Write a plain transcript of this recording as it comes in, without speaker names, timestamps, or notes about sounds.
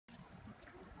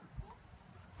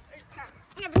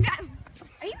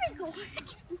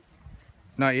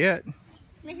Not yet.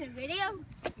 Making a video?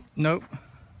 Nope.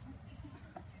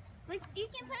 You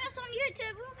can put us on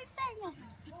YouTube. We'll be famous.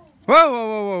 Whoa, whoa,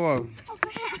 whoa, whoa, whoa. Oh,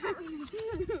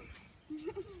 crap.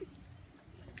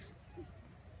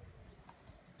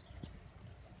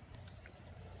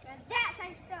 That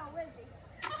takes down Lizzie.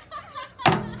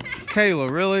 Kayla,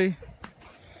 really? Yeah,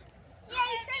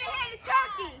 he's gonna have his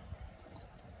turkey.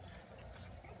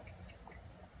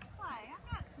 Why?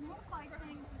 I got some more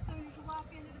playthings as soon as you walk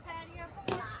into the patio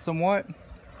porch. Some what?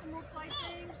 Some more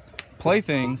playthings.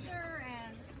 Playthings.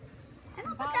 And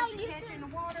some balls you catch in the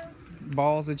water.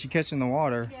 Balls that you catch in the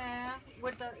water. Yeah,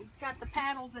 with the got the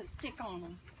paddles that stick on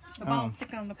them. The balls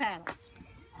stick on the paddles.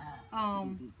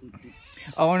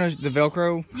 Oh, I know the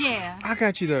Velcro. Yeah. I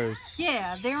got you those.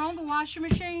 Yeah, they're on the washing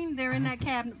machine. They're in that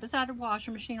cabinet beside the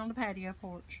washing machine on the patio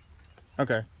porch.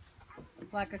 Okay.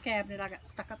 Like a cabinet I got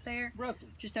stuck up there. Brother,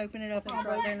 Just open it up and it's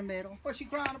right there in the middle. what's she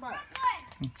crying about?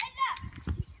 You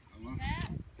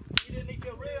didn't eat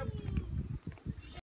your rib?